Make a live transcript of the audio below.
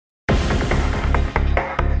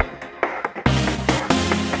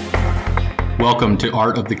Welcome to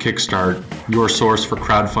Art of the Kickstart, your source for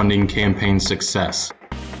crowdfunding campaign success.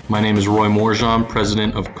 My name is Roy Morjean,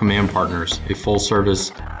 president of Command Partners, a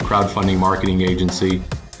full-service crowdfunding marketing agency,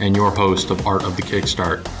 and your host of Art of the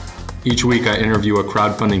Kickstart. Each week I interview a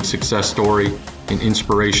crowdfunding success story, an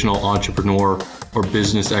inspirational entrepreneur, or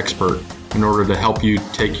business expert in order to help you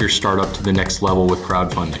take your startup to the next level with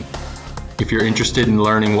crowdfunding. If you're interested in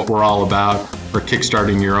learning what we're all about or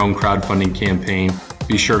kickstarting your own crowdfunding campaign,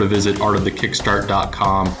 be sure to visit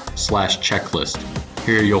artofthekickstart.com/checklist.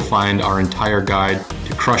 Here you'll find our entire guide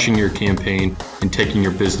to crushing your campaign and taking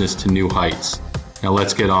your business to new heights. Now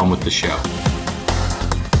let's get on with the show.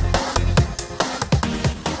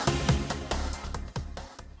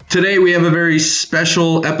 Today we have a very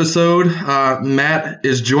special episode. Matt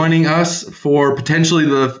is joining us for potentially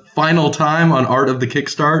the final time on Art of the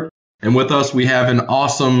Kickstart. And with us we have an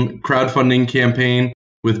awesome crowdfunding campaign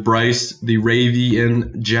with Bryce, the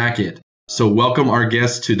Ravian Jacket. So welcome our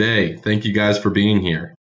guest today. Thank you guys for being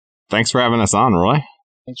here. Thanks for having us on, Roy.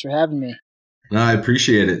 Thanks for having me. No, I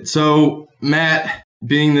appreciate it. So Matt,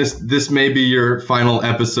 being this may be your final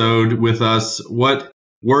episode with us, what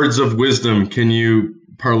words of wisdom can you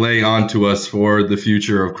parlay onto us for the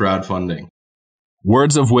future of crowdfunding?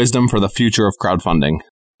 Words of wisdom for the future of crowdfunding.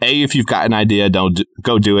 A, if you've got an idea, go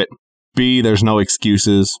do it. B, there's no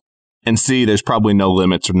excuses. And C, there's probably no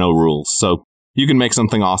limits or no rules. So you can make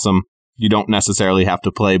something awesome. You don't necessarily have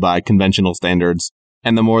to play by conventional standards.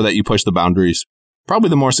 And the more that you push the boundaries, probably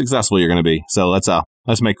the more successful you're going to be. So let's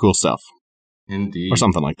make cool stuff. Indeed. Or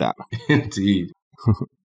something like that. Indeed.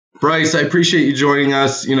 Bryce, I appreciate you joining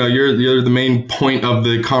us. You know, you're the main point of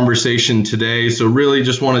the conversation today. So really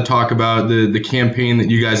just want to talk about the campaign that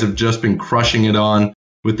you guys have just been crushing it on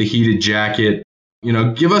with the heated jacket. You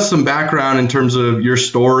know, give us some background in terms of your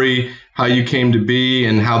story, how you came to be,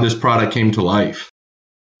 and how this product came to life.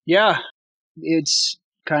 Yeah,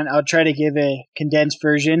 I'll try to give a condensed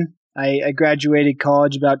version. I graduated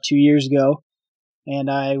college about 2 years ago, and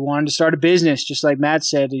I wanted to start a business, just like Matt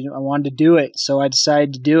said. I wanted to do it, so I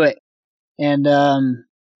decided to do it. And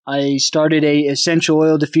I started a essential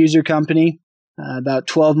oil diffuser company. About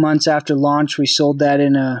 12 months after launch, we sold that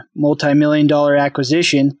in a multi-million-dollar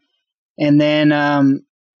acquisition. And then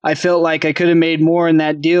I felt like I could have made more in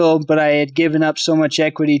that deal, but I had given up so much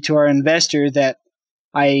equity to our investor that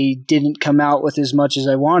I didn't come out with as much as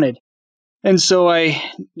I wanted. And so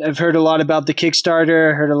I've heard a lot about the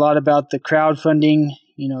Kickstarter, heard a lot about the crowdfunding,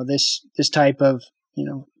 this type of,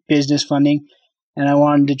 business funding, and I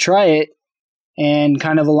wanted to try it. And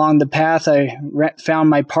kind of along the path, I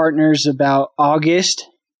found my partners about August.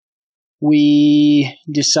 We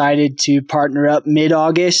decided to partner up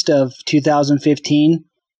mid-August of 2015.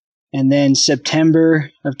 And then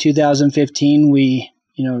September of 2015, we,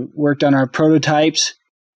 worked on our prototypes.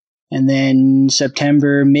 And then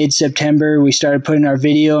mid-September, we started putting our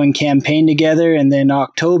video and campaign together. And then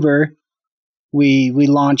October, we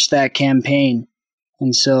launched that campaign.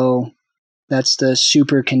 And so that's the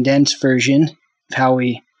super condensed version of how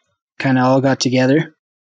we kind of all got together.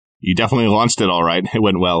 You definitely launched it all right. It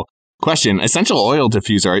went well. Question, essential oil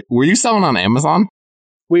diffuser, were you selling on Amazon?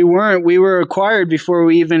 We weren't. We were acquired before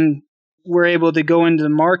we even were able to go into the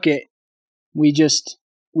market. We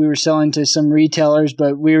were selling to some retailers,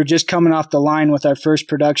 but we were just coming off the line with our first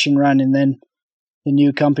production run. And then the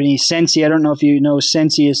new company, Sensi, I don't know if you know,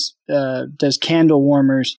 Sensi does candle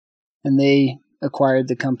warmers, and they acquired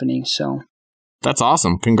the company. So that's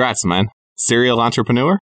awesome. Congrats, man. Serial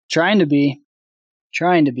entrepreneur? Trying to be.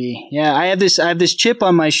 Yeah, I have this chip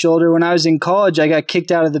on my shoulder. When I was in college, I got kicked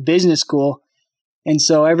out of the business school. And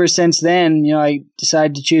so ever since then, I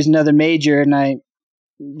decided to choose another major, and I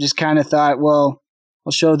just kind of thought, well,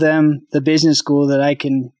 I'll show them, the business school, that I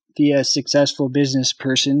can be a successful business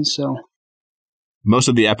person. So most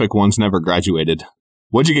of the epic ones never graduated.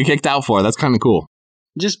 What'd you get kicked out for? That's kind of cool.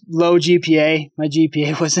 Just low GPA. My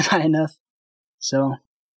GPA wasn't high enough. So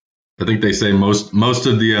I think they say most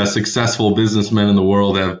of the successful businessmen in the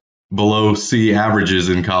world have below C averages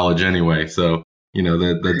in college anyway. So,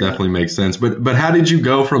 that definitely makes sense. But how did you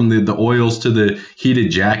go from the oils to the heated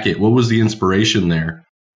jacket? What was the inspiration there?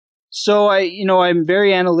 So I'm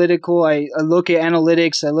very analytical. I look at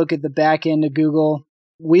analytics. I look at the back end of Google.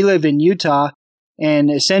 We live in Utah, and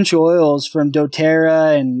essential oils from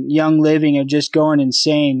doTERRA and Young Living are just going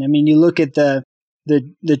insane. I mean, you look at the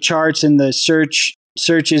charts and the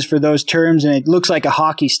searches for those terms, and it looks like a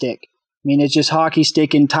hockey stick. I mean, it's just hockey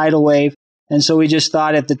stick and tidal wave. And so we just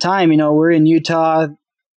thought at the time, we're in Utah.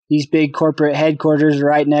 These big corporate headquarters are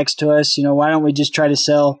right next to us. Why don't we just try to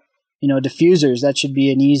sell, diffusers? That should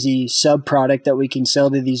be an easy sub product that we can sell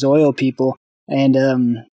to these oil people. And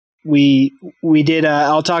we did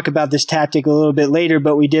I'll talk about this tactic a little bit later,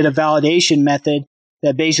 but we did a validation method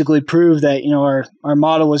that basically proved that, our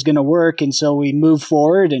model was going to work. And so we moved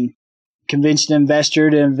forward and convinced an investor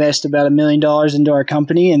to invest about $1 million into our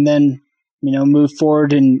company, and then, moved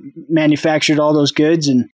forward and manufactured all those goods.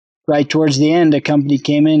 And right towards the end, a company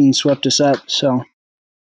came in and swept us up. So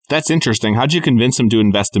that's interesting. How'd you convince them to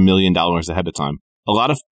invest $1 million ahead of time? A lot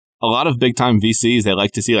of big time VCs, they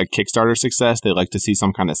like to see like Kickstarter success. They like to see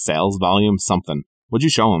some kind of sales volume, something. What'd you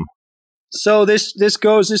show them? So this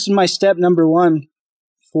is my step number one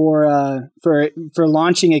for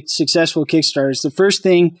launching a successful Kickstarter. It's the first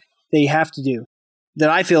thing that you have to do, that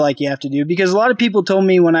I feel like you have to do, because a lot of people told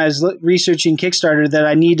me when I was researching Kickstarter that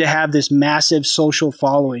I need to have this massive social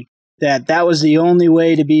following, that was the only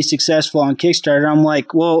way to be successful on Kickstarter. I'm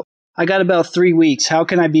like, well, I got about 3 weeks. How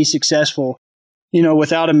can I be successful,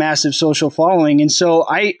 without a massive social following? And so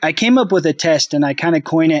I came up with a test, and I kind of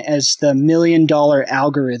coined it as the $1 million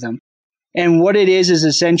algorithm. And what it is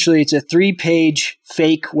essentially, it's a 3-page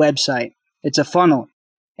fake website. It's a funnel.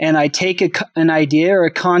 And I take an idea or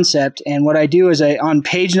a concept, and what I do is on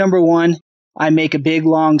page number 1, I make a big,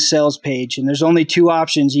 long sales page. And there's only 2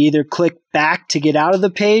 options. You either click back to get out of the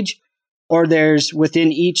page, or there's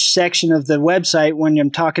within each section of the website, when I'm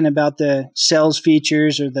talking about the sales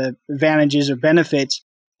features or the advantages or benefits,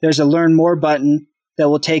 there's a learn more button that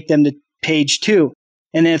will take them to page 2.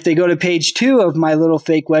 And then if they go to page 2 of my little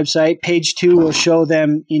fake website, page 2 will show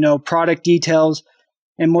them, product details.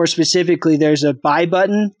 And more specifically, there's a buy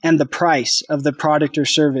button and the price of the product or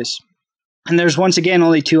service. And there's, once again,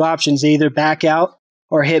 only 2 options. They either back out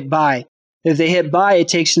or hit buy. If they hit buy, it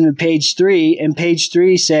takes them to page 3. And page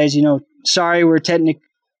 3 says, sorry, we're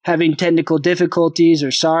having technical difficulties,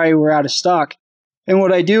 or sorry, we're out of stock. And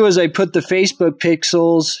what I do is I put the Facebook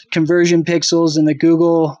pixels, conversion pixels, and the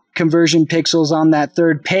Google conversion pixels on that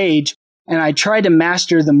 3rd page. And I try to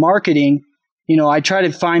master the marketing. I try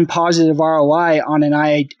to find positive ROI on an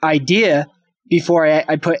idea before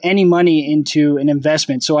I put any money into an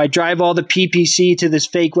investment. So I drive all the PPC to this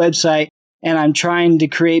fake website, and I'm trying to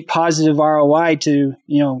create positive ROI to,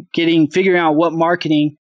 figuring out what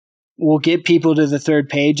marketing will get people to the 3rd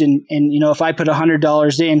page. And if I put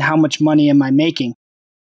 $100 in, how much money am I making?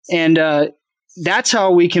 And that's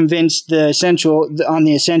how we convinced the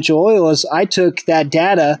essential oil. Is I took that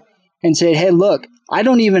data and said, hey, look, I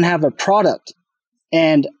don't even have a product,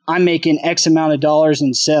 and I'm making X amount of dollars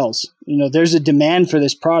in sales. There's a demand for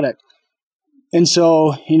this product. And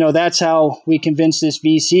so, that's how we convinced this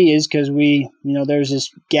VC, is because there's this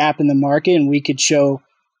gap in the market, and we could show,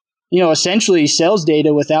 essentially sales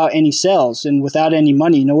data without any sales and without any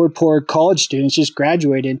money. We're poor college students, just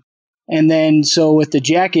graduated. And then, so with the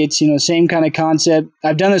jackets, same kind of concept.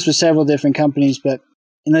 I've done this with several different companies, but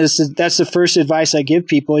that's the first advice I give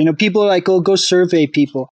people. People are like, oh, go survey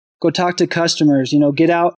people, go talk to customers, get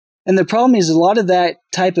out. And the problem is, a lot of that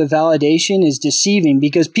type of validation is deceiving,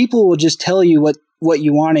 because people will just tell you what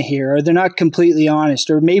you want to hear, or they're not completely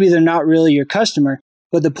honest, or maybe they're not really your customer.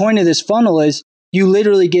 But the point of this funnel is you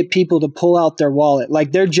literally get people to pull out their wallet.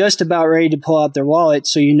 Like, they're just about ready to pull out their wallet,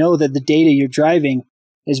 so you know that the data you're driving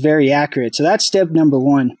is very accurate. So that's step number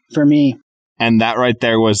 1 for me. And that right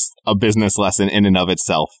there was a business lesson in and of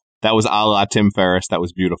itself. That was a la Tim Ferriss. That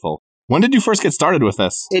was beautiful. When did you first get started with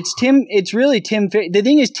this? It's really Tim Ferriss. The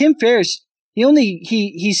thing is, Tim Ferriss,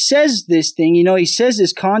 he says this thing, he says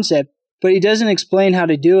this concept, but he doesn't explain how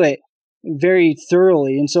to do it very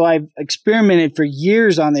thoroughly. And so I've experimented for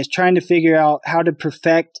years on this, trying to figure out how to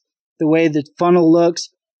perfect the way the funnel looks,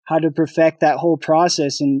 how to perfect that whole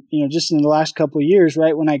process. And, just in the last couple of years,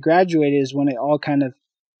 right when I graduated, is when it all kind of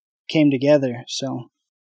came together. So,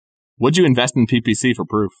 what'd you invest in PPC for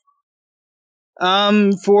proof?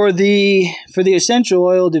 For the essential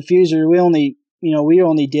oil diffuser, we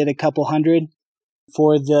only did a couple hundred.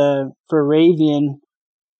 For Ravian,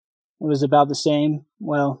 it was about the same.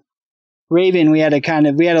 Well, Ravian, we had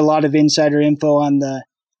a lot of insider info on the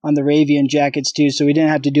Ravian jackets too, so we didn't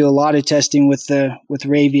have to do a lot of testing with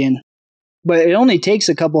Ravian. But it only takes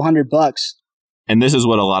a couple $100. And this is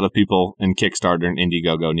what a lot of people in Kickstarter and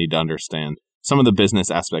Indiegogo need to understand. Some of the business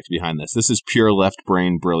aspects behind this. This is pure left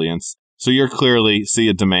brain brilliance. So you're clearly see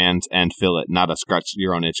a demand and fill it, not a scratch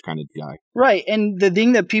your own itch kind of guy. Right. And the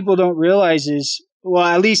thing that people don't realize is, well,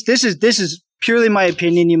 at least this is purely my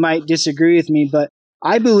opinion. You might disagree with me, but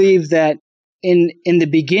I believe that in the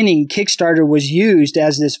beginning, Kickstarter was used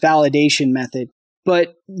as this validation method.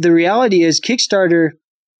 But the reality is, Kickstarter,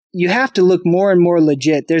 you have to look more and more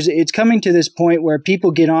legit. It's coming to this point where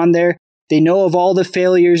people get on there, they know of all the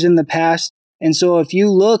failures in the past. And so if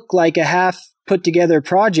you look like a half put together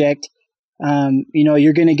project,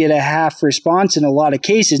 you're going to get a half response in a lot of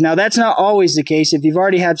cases. Now, that's not always the case. If you've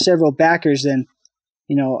already have several backers, then,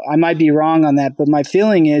 I might be wrong on that. But my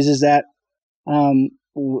feeling is that,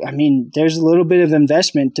 there's a little bit of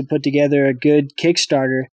investment to put together a good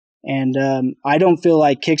Kickstarter. And I don't feel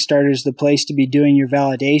like Kickstarter is the place to be doing your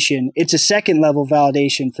validation. It's a second level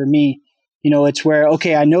validation for me. It's where,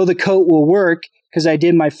 okay, I know the coat will work because I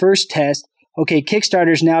did my first test. Okay,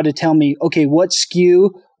 Kickstarter's now to tell me, okay, what SKU,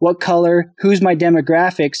 what color, who's my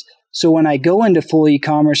demographics. So when I go into full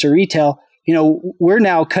e-commerce or retail, we're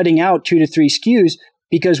now cutting out 2 to 3 SKUs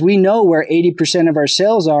because we know where 80% of our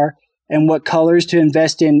sales are and what colors to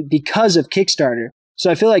invest in because of Kickstarter. So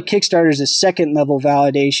I feel like Kickstarter is a second level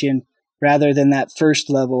validation rather than that first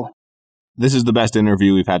level. This is the best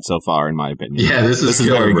interview we've had so far, in my opinion. Yeah, this is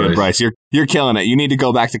very good, Bryce. You're killing it. You need to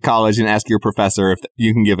go back to college and ask your professor if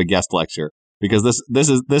you can give a guest lecture, because this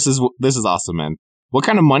is awesome, man. What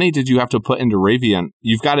kind of money did you have to put into Ravian?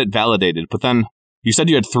 You've got it validated, but then you said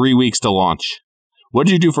you had 3 weeks to launch. What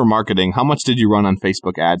did you do for marketing? How much did you run on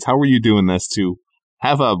Facebook ads? How were you doing this to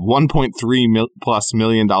have a $1.3+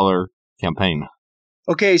 million campaign?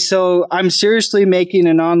 Okay, so I'm seriously making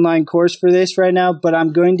an online course for this right now, but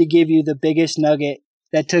I'm going to give you the biggest nugget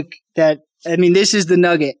this is the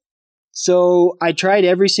nugget. So I tried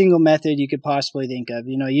every single method you could possibly think of.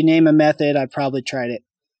 You name a method, I probably tried it.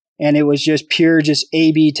 And it was just pure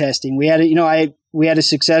A/B testing. We had a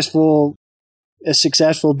successful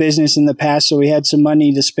business in the past, so we had some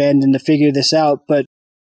money to spend and to figure this out. But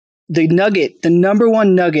the number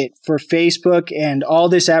one nugget for Facebook and all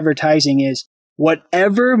this advertising is,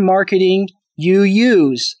 whatever marketing you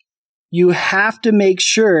use, you have to make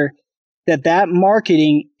sure that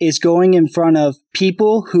marketing is going in front of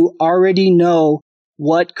people who already know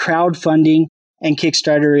what crowdfunding and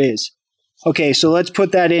Kickstarter is. Okay, so let's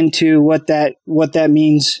put that into what that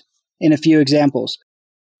means in a few examples.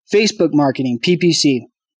 Facebook marketing, PPC.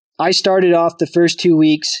 I started off the first 2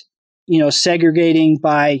 weeks, segregating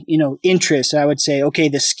by, interests. I would say, okay,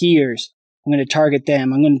 the skiers, I'm going to target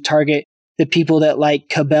them. I'm going to target the people that like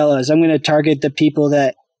Cabela's. I'm going to target the people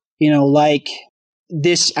that, like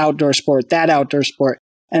this outdoor sport, that outdoor sport.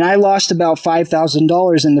 And I lost about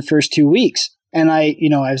 $5,000 in the first 2 weeks. And I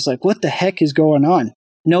was like, what the heck is going on?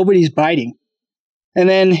 Nobody's biting. And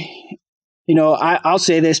then, I'll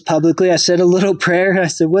say this publicly. I said a little prayer. I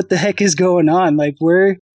said, what the heck is going on? Like,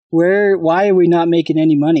 why are we not making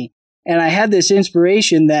any money? And I had this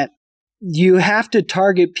inspiration that you have to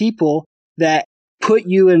target people that put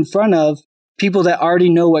you in front of people that already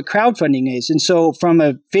know what crowdfunding is. And so from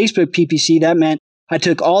a Facebook PPC, that meant I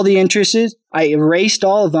took all the interests, I erased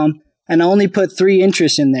all of them, and I only put 3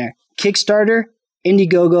 interests in there: Kickstarter,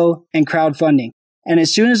 Indiegogo, and crowdfunding. And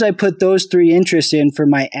as soon as I put those 3 interests in for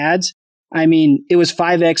my ads, it was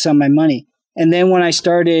 5x on my money. And then when I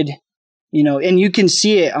started, and you can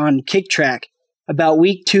see it on KickTrack, about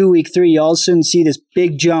week 2, week 3, you all of a sudden see this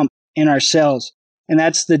big jump in our sales. And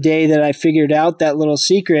that's the day that I figured out that little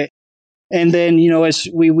secret. And then, as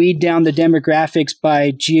we weed down the demographics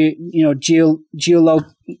by the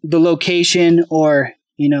location or,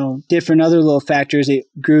 different other little factors, it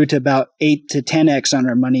grew to about 8 to 10x on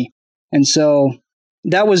our money. And so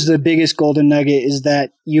that was the biggest golden nugget, is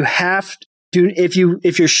that you have to, if you're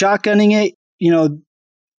shotgunning it,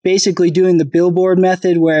 basically doing the billboard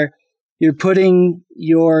method where you're putting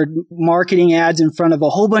your marketing ads in front of a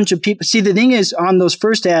whole bunch of people. See, the thing is, on those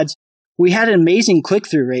first ads, we had an amazing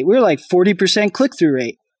click-through rate. We were like 40% click-through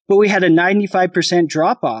rate, but we had a 95%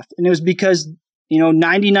 drop-off. And it was because,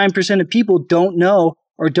 99% of people don't know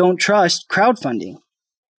or don't trust crowdfunding.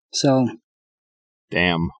 So.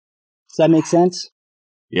 Damn. Does that make sense?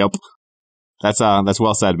 Yep. That's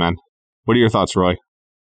well said, man. What are your thoughts, Roy?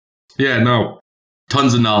 Yeah, no.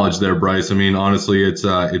 Tons of knowledge there, Bryce. Honestly, this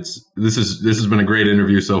has been a great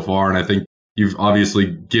interview so far, and I think you've obviously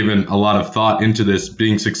given a lot of thought into this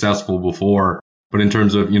being successful before. But in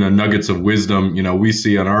terms of, nuggets of wisdom, we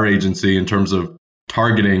see on our agency in terms of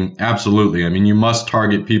targeting, absolutely. You must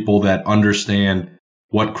target people that understand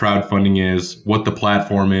what crowdfunding is, what the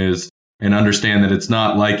platform is, and understand that it's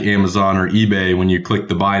not like Amazon or eBay. When you click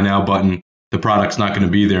the buy now button, the product's not going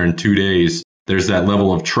to be there in 2 days. There's that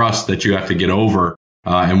level of trust that you have to get over.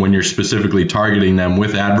 And when you're specifically targeting them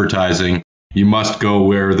with advertising, you must go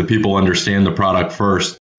where the people understand the product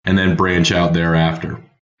first and then branch out thereafter.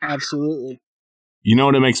 Absolutely. You know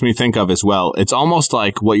what it makes me think of as well? It's almost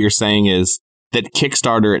like what you're saying is that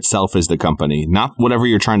Kickstarter itself is the company, not whatever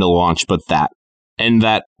you're trying to launch, but that. And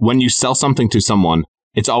that when you sell something to someone,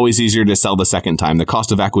 it's always easier to sell the second time. The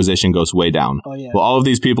cost of acquisition goes way down. Oh, yeah. Well, all of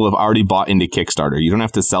these people have already bought into Kickstarter. You don't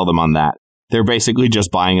have to sell them on that. They're basically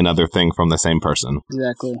just buying another thing from the same person.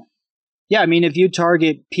 Exactly. Yeah, I mean, if you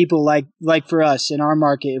target people like for us in our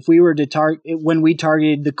market, if we were to when we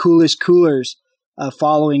targeted the coolest coolers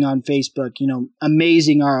following on Facebook,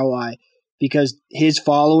 amazing ROI, because his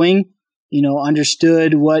following,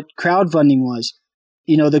 understood what crowdfunding was.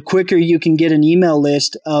 The quicker you can get an email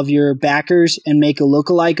list of your backers and make a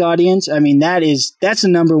lookalike audience, I mean, that's the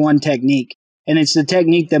number one technique. And it's the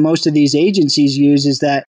technique that most of these agencies use, is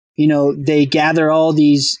that, they gather all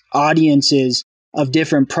these audiences of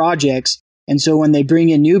different projects. And so when they bring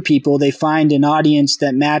in new people, they find an audience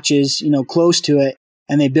that matches, close to it,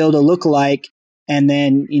 and they build a lookalike. And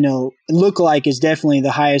then, lookalike is definitely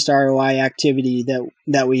the highest ROI activity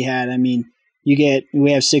that we had. I mean,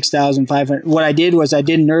 we have 6,500. What I did was I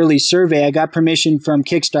did an early survey. I got permission from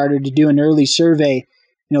Kickstarter to do an early survey,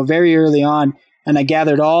 very early on. And I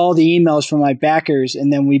gathered all the emails from my backers,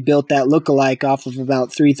 and then we built that lookalike off of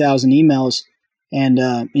about 3,000 emails. And,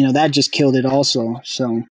 that just killed it also.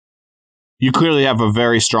 So you clearly have a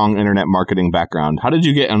very strong internet marketing background. How did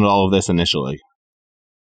you get into all of this initially?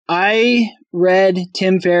 I read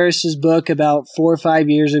Tim Ferriss's book about 4 or 5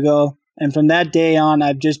 years ago. And from that day on,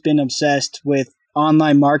 I've just been obsessed with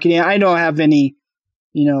online marketing. I don't have any,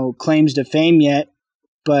 claims to fame yet,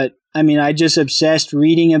 but I mean, I just obsessed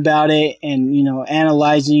reading about it and,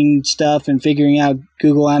 analyzing stuff and figuring out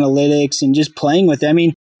Google Analytics and just playing with it. I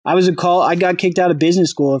mean, I got kicked out of business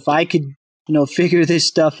school. If I could, figure this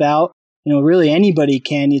stuff out, really anybody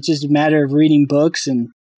can. It's just a matter of reading books and,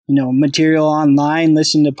 material online,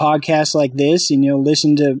 listen to podcasts like this, and,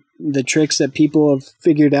 listen to the tricks that people have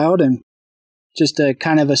figured out, and just a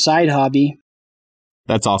kind of a side hobby.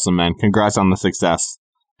 That's awesome, man. Congrats on the success.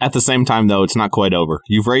 At the same time, though, it's not quite over.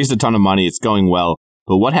 You've raised a ton of money. It's going well.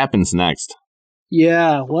 But what happens next?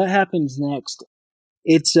 Yeah, what happens next?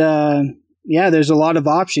 It's, there's a lot of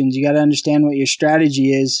options. You got to understand what your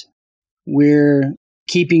strategy is. We're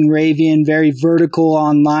keeping Ravian very vertical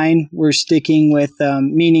online. We're sticking with,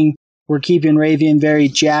 meaning we're keeping Ravian very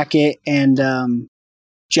jacket and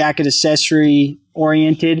jacket accessory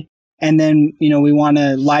oriented. And then, we want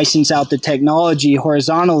to license out the technology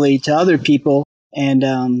horizontally to other people. And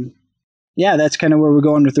that's kind of where we're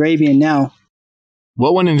going with Ravian now.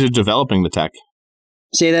 What went into developing the tech?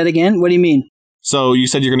 Say that again? What do you mean? So you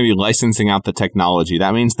said you're going to be licensing out the technology.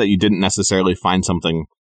 That means that you didn't necessarily find something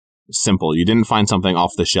simple. You didn't find something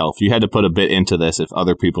off the shelf. You had to put a bit into this if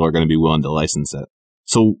other people are going to be willing to license it.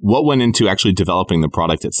 So what went into actually developing the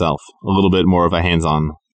product itself? A little bit more of a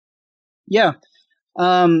hands-on. Yeah.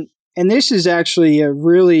 And this is actually a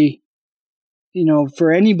really,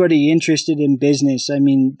 for anybody interested in business, I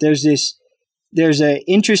mean, there's an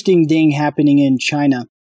interesting thing happening in China.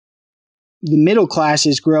 The middle class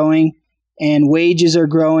is growing and wages are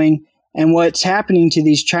growing. And what's happening to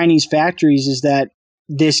these Chinese factories is that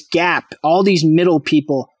this gap, all these middle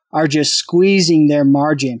people are just squeezing their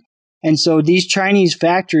margin. And so these Chinese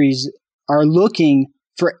factories are looking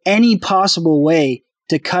for any possible way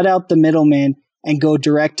to cut out the middleman and go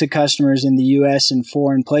direct to customers in the US and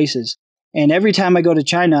foreign places. And every time I go to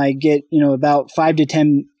China, I get, about 5 to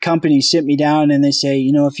 10 companies sit me down and they say,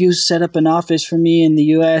 if you set up an office for me in the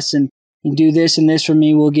US and do this and this for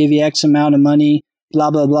me, we'll give you X amount of money, blah,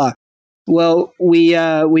 blah, blah. Well, we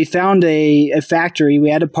found a factory. We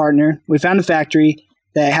had a partner. We found a factory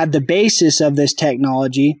that had the basis of this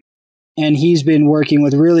technology. And he's been working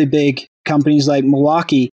with really big companies like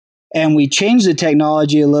Milwaukee. And we changed the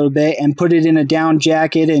technology a little bit and put it in a down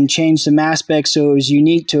jacket and changed some aspects so it was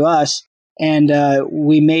unique to us. And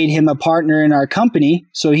we made him a partner in our company.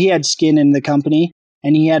 So he had skin in the company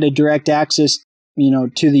and he had a direct access,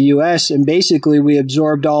 to the US. And basically we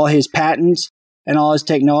absorbed all his patents and all his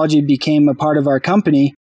technology became a part of our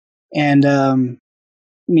company. And, and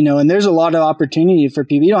there's a lot of opportunity for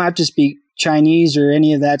people. You don't have to speak Chinese or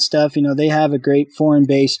any of that stuff. They have a great foreign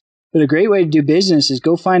base. But a great way to do business is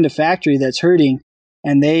go find a factory that's hurting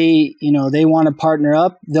and they want to partner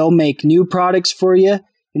up. They'll make new products for you.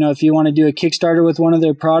 If you want to do a Kickstarter with one of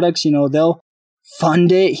their products, they'll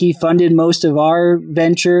fund it. He funded most of our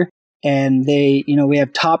venture and we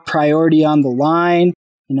have top priority on the line,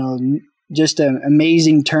 just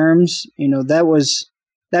amazing terms.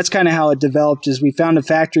 That's kind of how it developed is we found a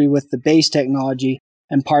factory with the base technology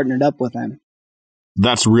and partnered up with them.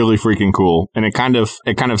 That's really freaking cool. And it kind of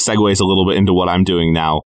segues a little bit into what I'm doing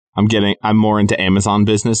now. I'm more into Amazon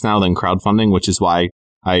business now than crowdfunding, which is why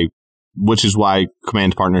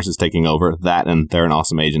Command Partners is taking over that, and they're an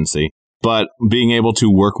awesome agency. But being able to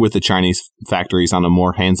work with the Chinese factories on a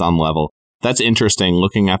more hands-on level, that's interesting,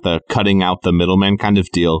 looking at the cutting out the middleman kind of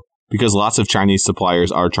deal. because lots of Chinese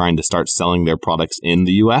suppliers are trying to start selling their products in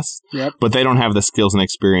the U.S., but they don't have the skills and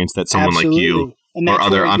experience that someone like you or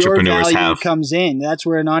other entrepreneurs have. Comes in. That's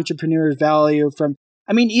where an entrepreneur's value from.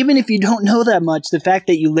 I mean, even if you don't know that much, the fact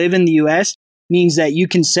that you live in the U.S. means that you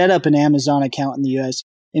can set up an Amazon account in the U.S.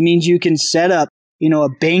 It means you can set up, a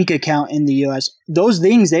bank account in the U.S. Those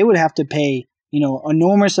things, they would have to pay,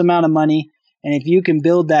 enormous amount of money. And if you can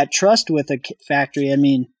build that trust with a factory, I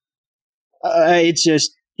mean, it's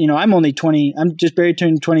just, I'm only 20. I'm just barely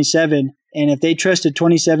turning 27. And if they trust a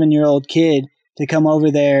 27-year-old kid to come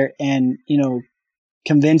over there and,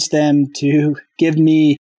 convince them to give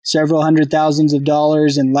me several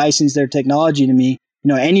 $100,000s and license their technology to me,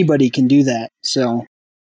 anybody can do that. So.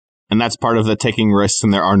 And that's part of the taking risks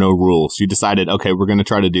and there are no rules. You decided, okay, we're going to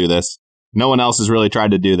try to do this. No one else has really tried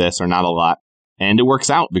to do this, or not a lot. And it works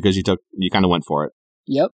out because you kind of went for it.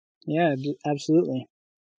 Yep. Yeah, absolutely.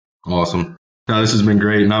 Awesome. Now, this has been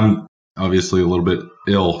great. And I'm obviously a little bit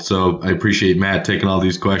ill, so I appreciate Matt taking all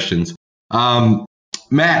these questions.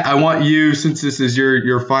 Matt, I want you, since this is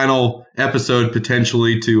your final episode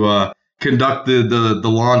potentially, to conduct the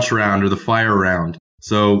launch round or the fire round.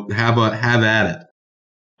 So have at it.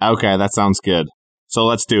 Okay, that sounds good. So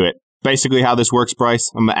let's do it. Basically how this works,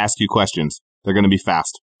 Bryce, I'm going to ask you questions. They're going to be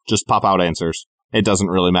fast. Just pop out answers. It doesn't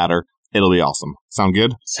really matter. It'll be awesome. Sound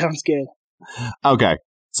good? Sounds good. Okay.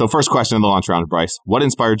 So first question in the launch round, Bryce. What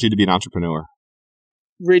inspired you to be an entrepreneur?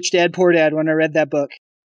 Rich Dad, Poor Dad, when I read that book.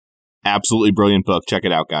 Absolutely brilliant book. Check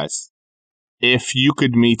it out, guys. If you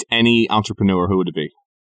could meet any entrepreneur, who would it be?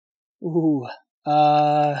 Ooh.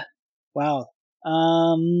 Wow.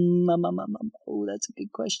 Oh, that's a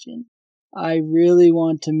good question. I really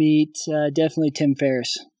want to meet definitely Tim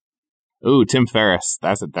Ferriss. Ooh, Tim Ferriss.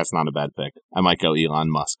 That's not a bad pick. I might go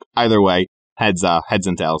Elon Musk. Either way, heads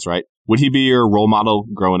and tails, right? Would he be your role model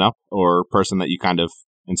growing up, or person that you kind of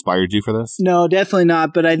inspired you for this? No, definitely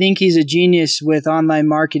not. But I think he's a genius with online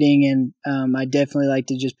marketing, and I definitely like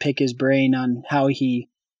to just pick his brain on how he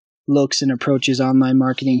looks and approaches online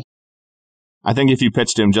marketing. I think if you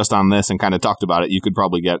pitched him just on this and kind of talked about it, you could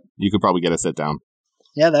probably get a sit down.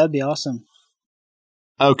 Yeah, that would be awesome.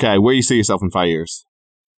 Okay, where do you see yourself in 5 years?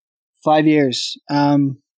 5 years.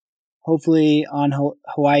 Hopefully on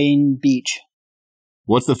Hawaiian Beach.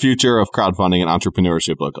 What's the future of crowdfunding and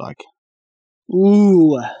entrepreneurship look like?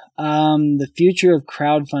 Ooh, the future of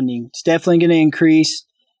crowdfunding. It's definitely going to increase.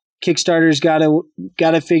 Kickstarter's got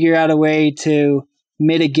to figure out a way to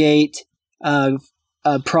mitigate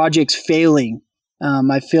projects failing.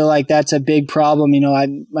 I feel like that's a big problem.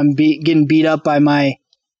 I'm getting beat up by my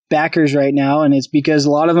backers right now, and it's because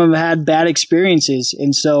a lot of them have had bad experiences.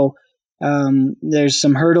 And so there's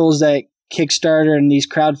some hurdles that Kickstarter and these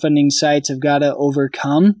crowdfunding sites have got to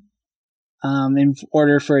overcome in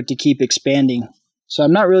order for it to keep expanding. So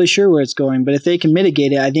I'm not really sure where it's going, but if they can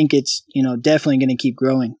mitigate it, I think it's definitely going to keep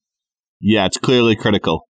growing. Yeah, it's clearly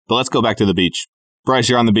critical. But let's go back to the beach. Bryce,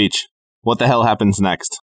 you're on the beach. What the hell happens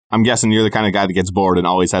next? I'm guessing you're the kind of guy that gets bored and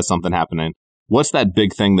always has something happening. What's that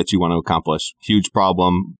big thing that you want to accomplish? Huge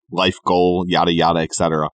problem, life goal, yada, yada,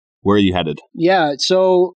 etc. Where are you headed? Yeah,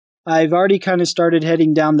 so I've already kind of started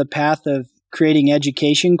heading down the path of creating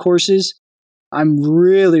education courses. I'm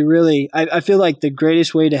really, I feel like the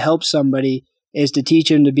greatest way to help somebody is to teach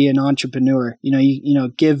them to be an entrepreneur.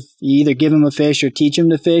 You either give them a fish or teach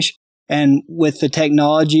them to fish. And with the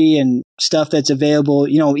technology and stuff that's available,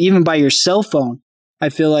 even by your cell phone, I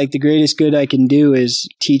feel like the greatest good I can do is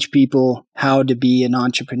teach people how to be an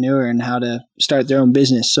entrepreneur and how to start their own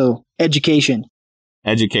business. So education.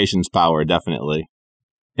 Education's power, definitely.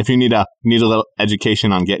 If you need a little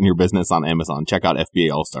education on getting your business on Amazon, check out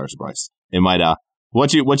FBA All-Stars, Bryce. It might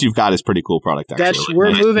what you've got is pretty cool product, actually.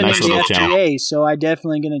 We're moving into FBA, so I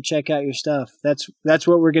definitely going to check out your stuff. That's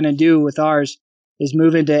what we're going to do with ours, is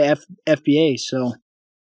move into FBA. So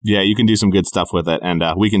yeah, you can do some good stuff with it, and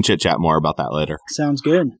we can chit-chat more about that later. Sounds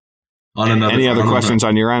good. Any other questions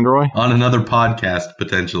on your end, Roy? On another podcast,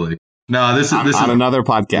 potentially. No, this is another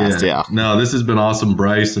podcast, yeah. No, this has been awesome,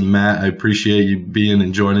 Bryce and Matt. I appreciate you being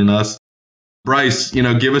and joining us. Bryce,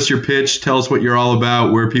 give us your pitch. Tell us what you're all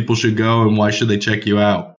about, where people should go, and why should they check you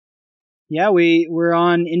out? Yeah, we're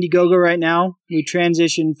on Indiegogo right now. We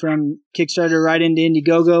transitioned from Kickstarter right into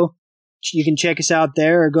Indiegogo. You can check us out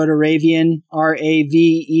there or go to Ravean, RAVEAN.com,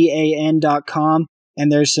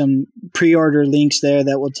 and there's some pre-order links there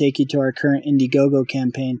that will take you to our current Indiegogo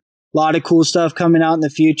campaign. A lot of cool stuff coming out in the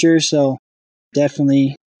future, so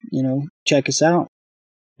definitely, check us out.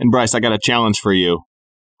 And Bryce, I got a challenge for you.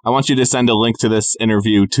 I want you to send a link to this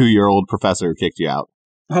interview to your old professor who kicked you out.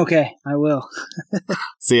 Okay, I will.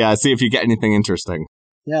 See if you get anything interesting.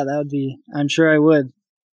 Yeah, I'm sure I would.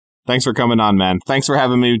 Thanks for coming on, man. Thanks for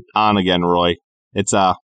having me on again, Roy. It's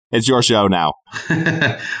your show now.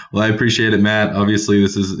 Well, I appreciate it, Matt. Obviously,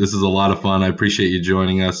 this is a lot of fun. I appreciate you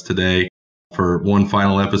joining us today for one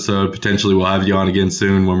final episode. Potentially, we'll have you on again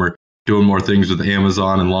soon when we're doing more things with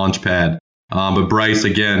Amazon and Launchpad. But Bryce,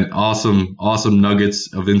 again, awesome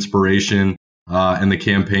nuggets of inspiration and the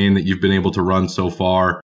campaign that you've been able to run so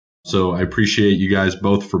far. So I appreciate you guys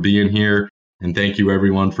both for being here, and thank you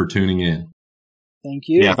everyone for tuning in. Thank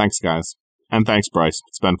you. Yeah, thanks guys. And thanks, Bryce.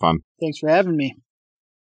 It's been fun. Thanks for having me.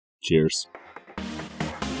 Cheers.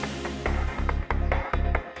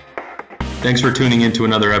 Thanks for tuning in to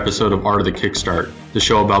another episode of Art of the Kickstart, the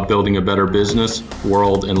show about building a better business,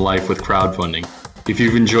 world, and life with crowdfunding. If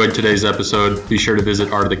you've enjoyed today's episode, be sure to visit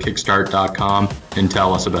artofthekickstart.com and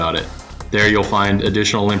tell us about it. There you'll find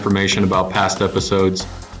additional information about past episodes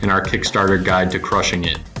and our Kickstarter guide to crushing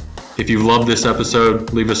it. If you've loved this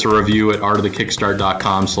episode, leave us a review at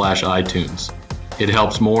artofthekickstart.com/iTunes. It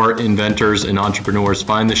helps more inventors and entrepreneurs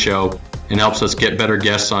find the show and helps us get better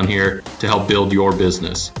guests on here to help build your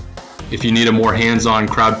business. If you need a more hands-on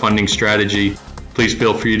crowdfunding strategy, please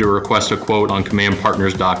feel free to request a quote on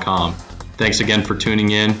commandpartners.com. Thanks again for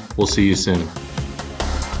tuning in. We'll see you soon.